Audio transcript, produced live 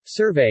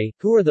Survey,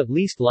 who are the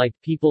least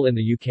liked people in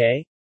the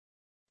UK?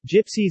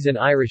 Gypsies and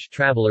Irish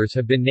travellers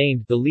have been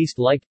named the least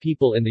liked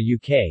people in the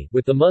UK,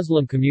 with the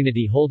Muslim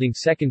community holding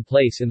second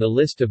place in the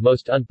list of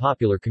most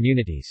unpopular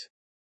communities.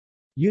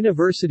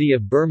 University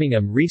of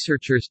Birmingham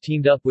researchers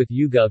teamed up with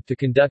YouGov to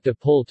conduct a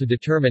poll to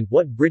determine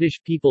what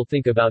British people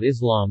think about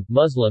Islam,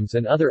 Muslims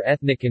and other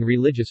ethnic and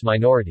religious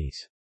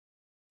minorities.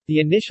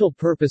 The initial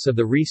purpose of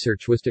the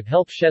research was to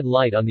help shed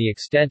light on the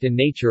extent and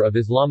nature of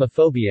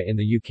Islamophobia in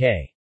the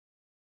UK.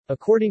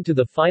 According to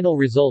the final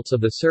results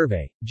of the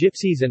survey,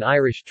 Gypsies and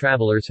Irish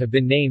travellers have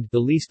been named the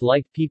least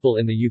liked people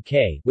in the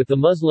UK, with the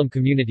Muslim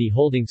community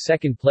holding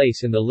second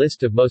place in the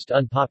list of most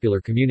unpopular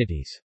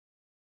communities.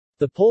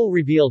 The poll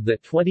revealed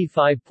that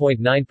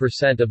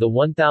 25.9% of the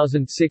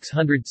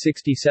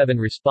 1,667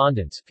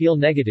 respondents feel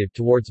negative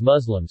towards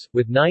Muslims,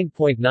 with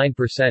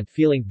 9.9%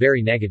 feeling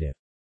very negative.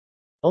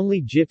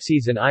 Only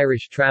Gypsies and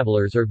Irish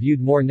travellers are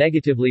viewed more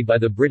negatively by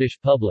the British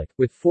public,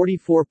 with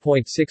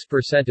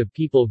 44.6% of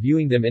people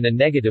viewing them in a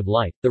negative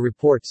light, the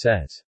report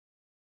says.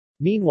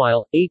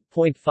 Meanwhile,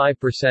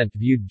 8.5%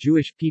 viewed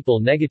Jewish people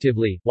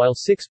negatively, while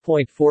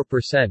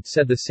 6.4%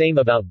 said the same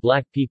about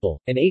black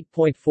people, and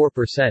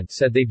 8.4%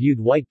 said they viewed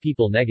white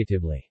people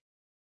negatively.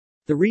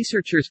 The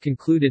researchers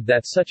concluded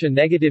that such a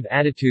negative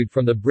attitude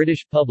from the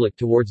British public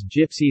towards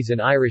Gypsies and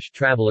Irish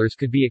travellers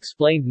could be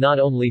explained not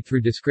only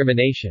through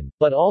discrimination,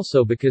 but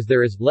also because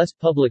there is less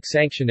public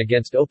sanction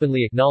against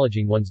openly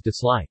acknowledging one's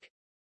dislike.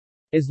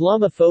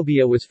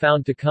 Islamophobia was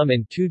found to come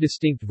in two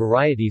distinct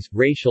varieties,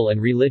 racial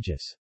and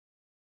religious.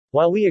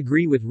 While we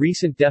agree with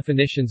recent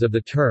definitions of the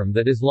term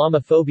that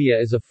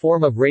Islamophobia is a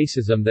form of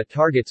racism that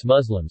targets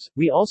Muslims,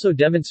 we also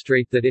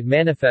demonstrate that it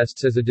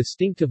manifests as a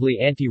distinctively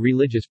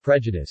anti-religious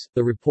prejudice,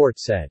 the report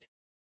said.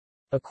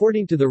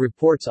 According to the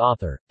report's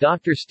author,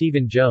 Dr.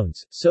 Stephen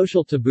Jones,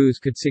 social taboos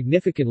could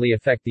significantly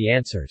affect the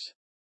answers.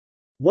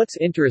 What's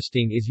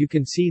interesting is you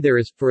can see there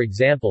is, for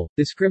example,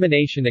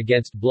 discrimination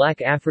against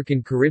black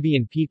African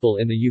Caribbean people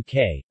in the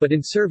UK, but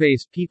in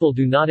surveys people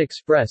do not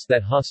express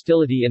that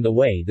hostility in the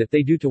way that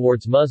they do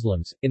towards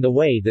Muslims, in the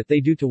way that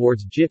they do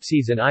towards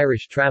Gypsies and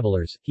Irish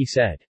travellers, he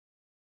said.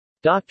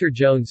 Dr.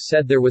 Jones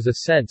said there was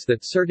a sense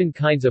that certain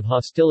kinds of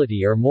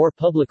hostility are more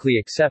publicly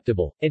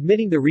acceptable,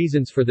 admitting the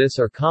reasons for this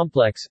are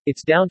complex.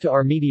 It's down to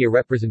our media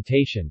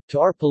representation, to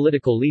our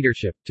political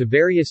leadership, to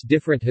various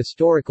different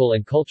historical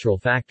and cultural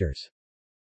factors.